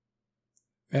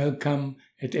Welcome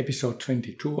at episode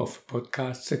 22 of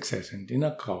podcast Success and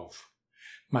Inner Growth.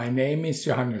 My name is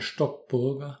Johannes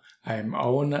Stockburger. I am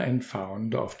owner and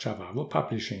founder of Javavo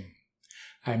Publishing.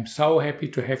 I am so happy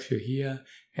to have you here,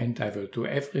 and I will do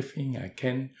everything I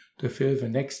can to fill the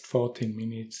next 14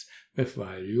 minutes with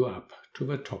value up to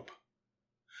the top.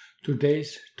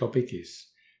 Today's topic is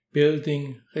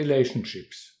building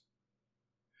relationships.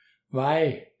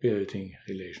 Why building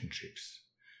relationships?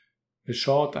 The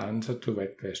short answer to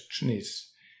that question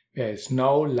is, there is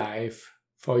no life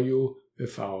for you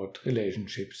without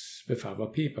relationships with other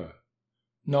people.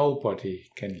 Nobody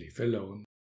can live alone.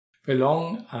 The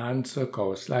long answer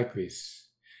goes like this.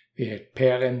 We had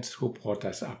parents who brought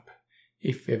us up.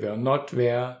 If they were not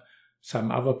there,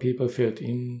 some other people filled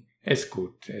in as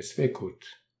good as they could.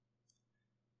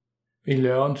 We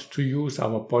learned to use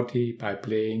our body by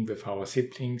playing with our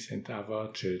siblings and other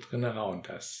children around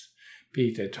us, be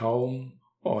it at home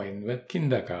or in the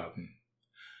kindergarten.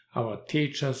 Our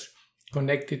teachers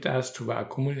connected us to the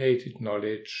accumulated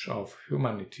knowledge of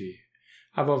humanity.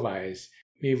 Otherwise,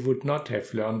 we would not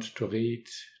have learned to read,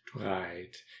 to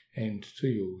write, and to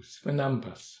use the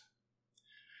numbers.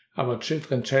 Our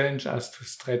children challenge us to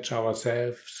stretch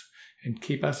ourselves and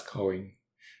keep us growing.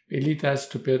 They lead us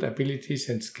to build abilities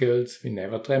and skills we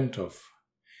never dreamt of.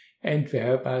 And they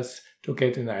help us to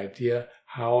get an idea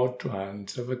how to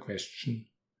answer the question,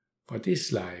 what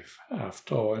is life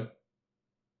after all?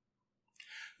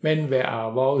 When there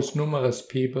are those numerous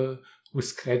people who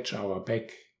scratch our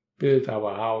back, build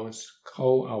our house,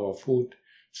 grow our food,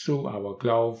 sew our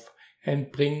clothes,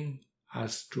 and bring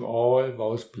us to all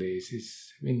those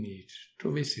places we need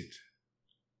to visit.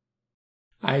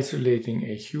 Isolating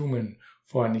a human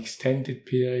for an extended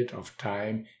period of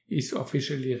time is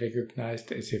officially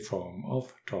recognized as a form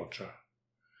of torture.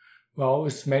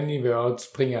 Those many words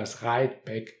bring us right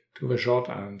back to the short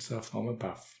answer from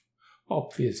above.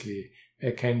 Obviously,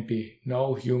 there can be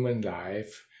no human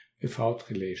life without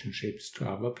relationships to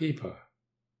other people.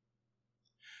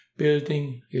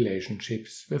 Building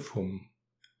relationships with whom?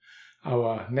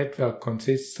 Our network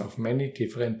consists of many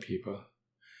different people.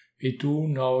 We do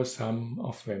know some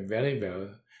of them very well,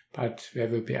 but there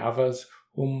will be others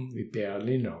whom we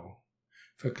barely know.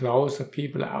 The closer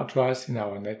people are to us in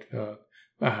our network,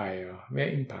 the higher their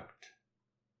impact.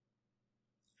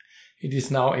 It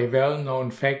is now a well-known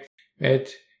fact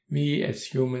that we as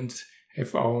humans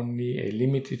have only a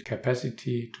limited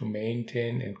capacity to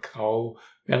maintain and grow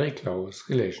very close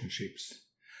relationships.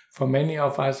 For many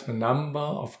of us, the number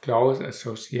of close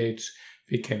associates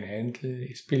we can handle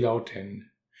is below 10.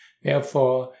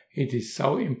 Therefore, it is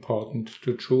so important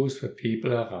to choose the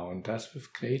people around us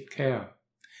with great care.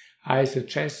 I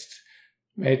suggest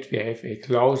that we have a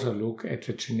closer look at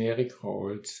the generic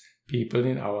roles people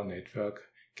in our network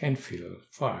can fill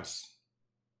for us.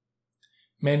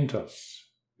 Mentors.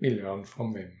 We learn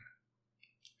from them.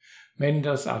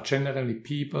 Mentors are generally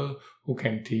people who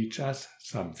can teach us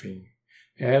something.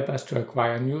 They help us to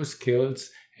acquire new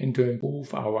skills and to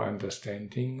improve our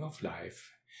understanding of life.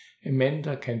 A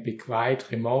mentor can be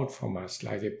quite remote from us,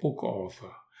 like a book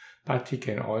author, but he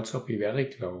can also be very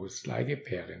close, like a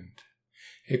parent.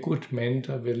 A good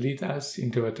mentor will lead us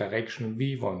into a direction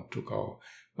we want to go,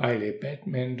 while a bad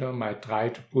mentor might try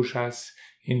to push us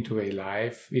into a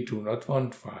life we do not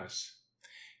want for us.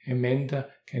 A mentor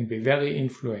can be very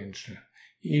influential,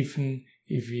 even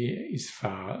if he is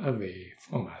far away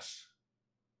from us.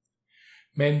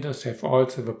 Mentors have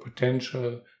also the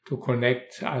potential to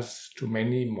connect us to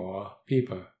many more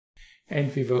people,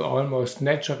 and we will almost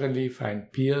naturally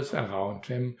find peers around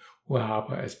them who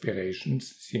harbor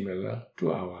aspirations similar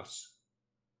to ours.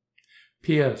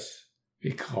 Peers,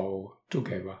 we grow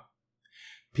together.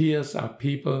 Peers are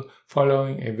people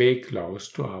following a way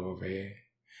close to our way.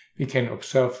 We can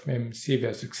observe them, see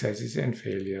their successes and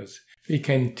failures. We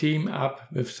can team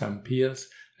up with some peers,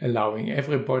 allowing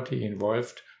everybody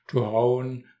involved to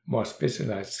hone more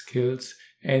specialized skills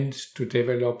and to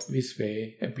develop this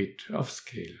way a bit of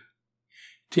scale.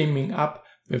 Teaming up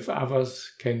with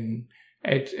others can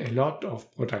add a lot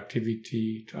of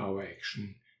productivity to our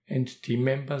action, and team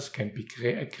members can be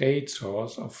a great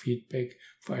source of feedback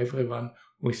for everyone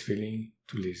who is willing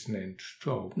to listen and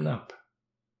to open up.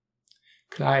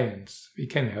 Clients, we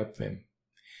can help them.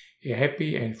 A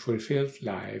happy and fulfilled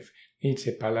life needs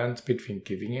a balance between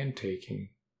giving and taking.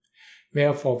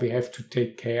 Therefore, we have to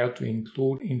take care to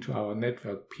include into our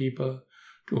network people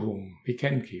to whom we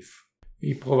can give.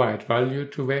 We provide value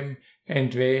to them,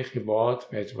 and they reward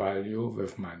that value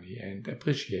with money and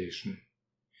appreciation.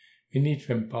 We need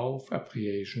them both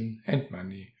appreciation and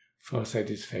money for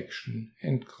satisfaction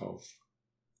and growth.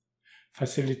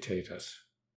 Facilitators.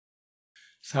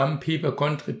 Some people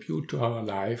contribute to our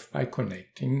life by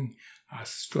connecting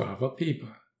us to other people.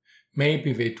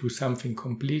 Maybe they do something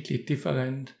completely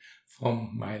different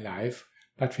from my life,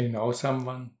 but they know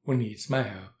someone who needs my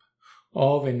help.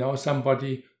 Or they know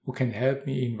somebody who can help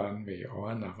me in one way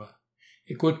or another.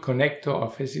 A good connector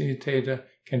or facilitator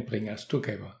can bring us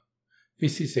together.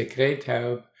 This is a great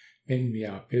help when we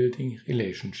are building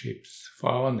relationships for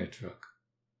our network.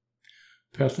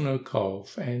 Personal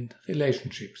growth and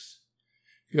relationships.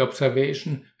 The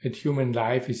observation that human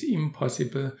life is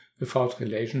impossible without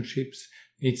relationships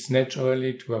leads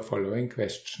naturally to a following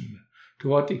question. To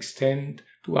what extent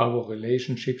do our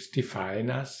relationships define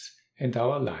us and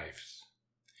our lives?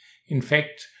 In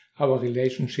fact, our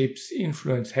relationships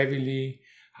influence heavily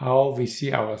how we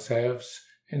see ourselves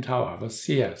and how others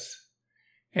see us.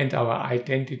 And our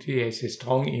identity has a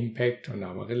strong impact on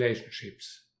our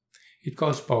relationships. It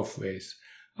goes both ways.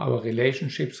 Our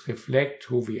relationships reflect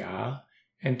who we are,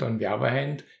 and on the other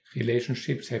hand,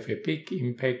 relationships have a big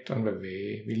impact on the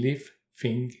way we live,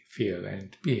 think, feel,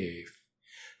 and behave.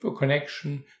 The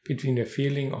connection between the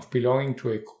feeling of belonging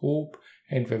to a group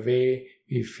and the way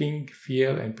we think,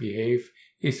 feel, and behave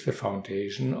is the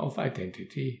foundation of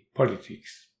identity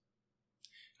politics.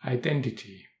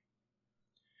 Identity.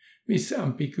 This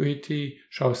ambiguity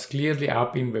shows clearly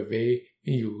up in the way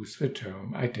we use the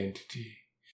term identity.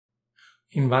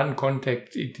 In one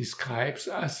context, it describes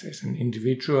us as an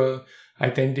individual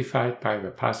identified by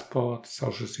the passport,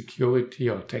 social security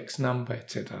or tax number,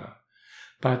 etc.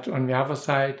 But on the other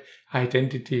side,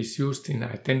 identity is used in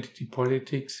identity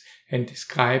politics and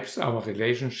describes our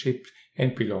relationship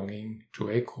and belonging to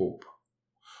a group.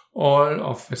 All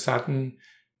of a sudden,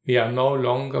 we are no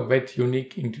longer that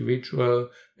unique individual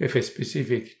with a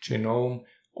specific genome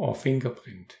or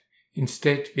fingerprint.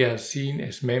 Instead, we are seen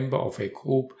as member of a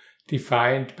group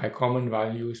defined by common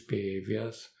values,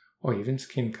 behaviors, or even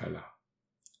skin color.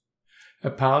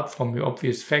 Apart from the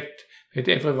obvious fact that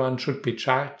everyone should be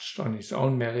judged on his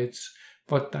own merits,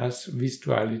 what does this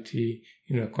duality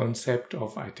in the concept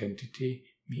of identity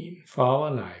mean for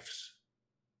our lives?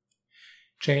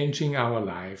 Changing our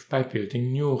life by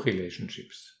building new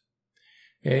relationships.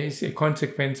 There is a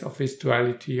consequence of this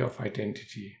duality of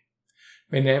identity.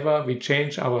 Whenever we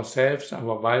change ourselves,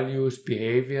 our values,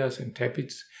 behaviors, and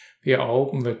habits, we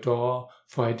open the door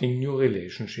for adding new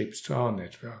relationships to our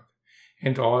network,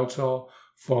 and also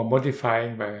for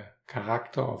modifying the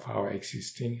character of our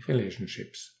existing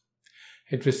relationships.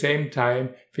 At the same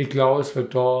time, we close the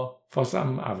door for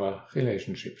some other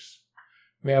relationships.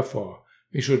 Therefore,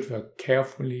 we should work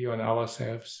carefully on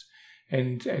ourselves,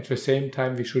 and at the same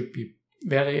time we should be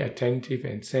very attentive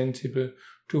and sensible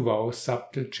to those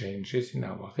subtle changes in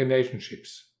our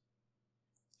relationships.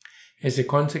 As a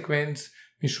consequence,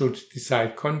 we should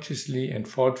decide consciously and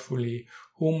thoughtfully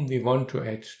whom we want to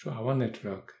add to our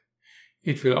network.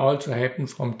 It will also happen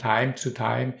from time to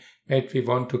time that we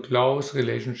want to close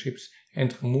relationships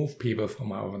and remove people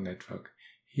from our network.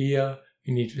 Here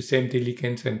we need the same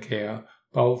diligence and care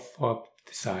both for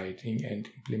deciding and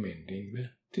implementing the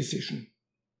decision.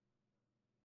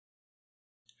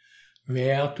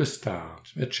 Where to start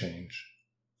the change?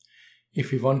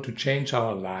 If we want to change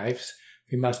our lives,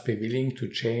 we must be willing to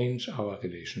change our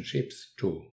relationships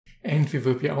too. And we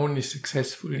will be only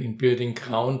successful in building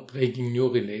groundbreaking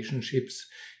new relationships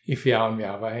if we are, on the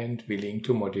other hand, willing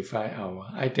to modify our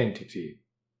identity.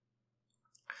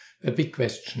 The big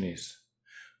question is,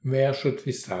 where should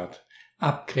we start?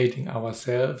 Upgrading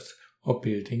ourselves or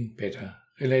building better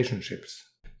relationships?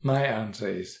 My answer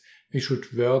is, we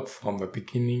should work from the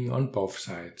beginning on both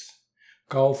sides.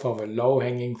 Go for the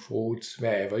low-hanging fruits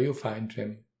wherever you find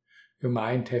them. You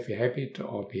might have a habit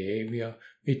or behavior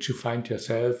which you find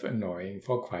yourself annoying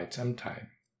for quite some time.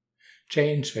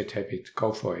 Change that habit,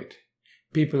 go for it.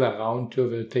 People around you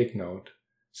will take note.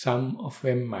 Some of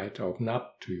them might open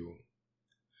up to you.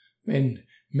 When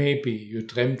maybe you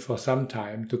dreamt for some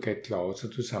time to get closer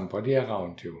to somebody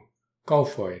around you, go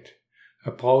for it.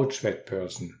 Approach that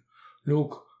person.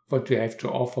 Look what you have to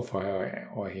offer for her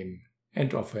or him,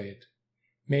 and offer it.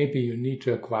 Maybe you need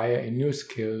to acquire a new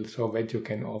skill so that you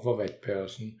can offer that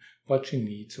person what she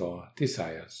needs or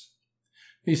desires.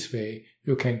 This way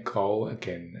you can grow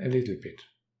again a little bit.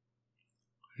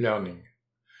 Learning.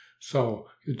 So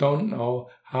you don't know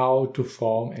how to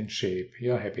form and shape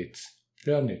your habits.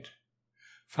 Learn it.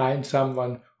 Find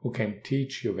someone who can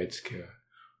teach you that skill.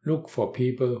 Look for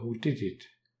people who did it.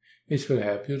 This will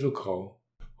help you to grow.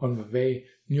 On the way,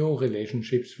 new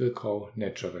relationships will grow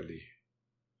naturally.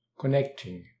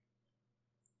 Connecting.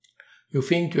 You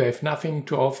think you have nothing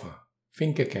to offer.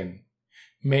 Think again.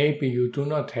 Maybe you do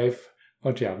not have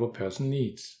what the other person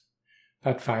needs.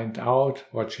 but find out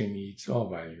what she needs or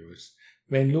values.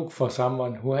 Then look for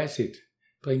someone who has it.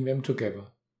 Bring them together.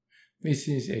 This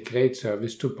is a great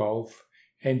service to both,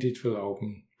 and it will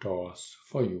open doors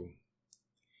for you.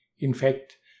 In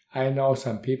fact, I know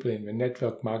some people in the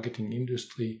network marketing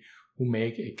industry who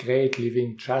make a great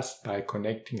living just by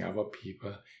connecting other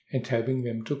people and helping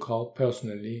them to grow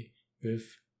personally with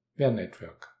their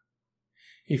network.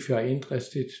 If you are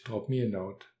interested, drop me a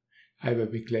note. I will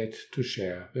be glad to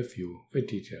share with you the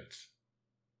details.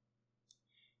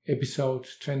 Episode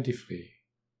 23.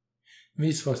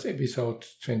 This was episode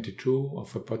 22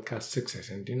 of the podcast Success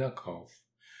and Inner Growth.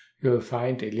 You will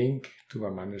find a link to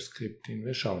the manuscript in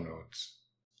the show notes.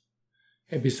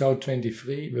 Episode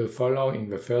 23 will follow in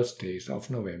the first days of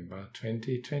November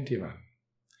 2021.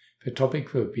 The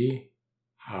topic will be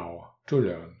How to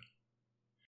Learn.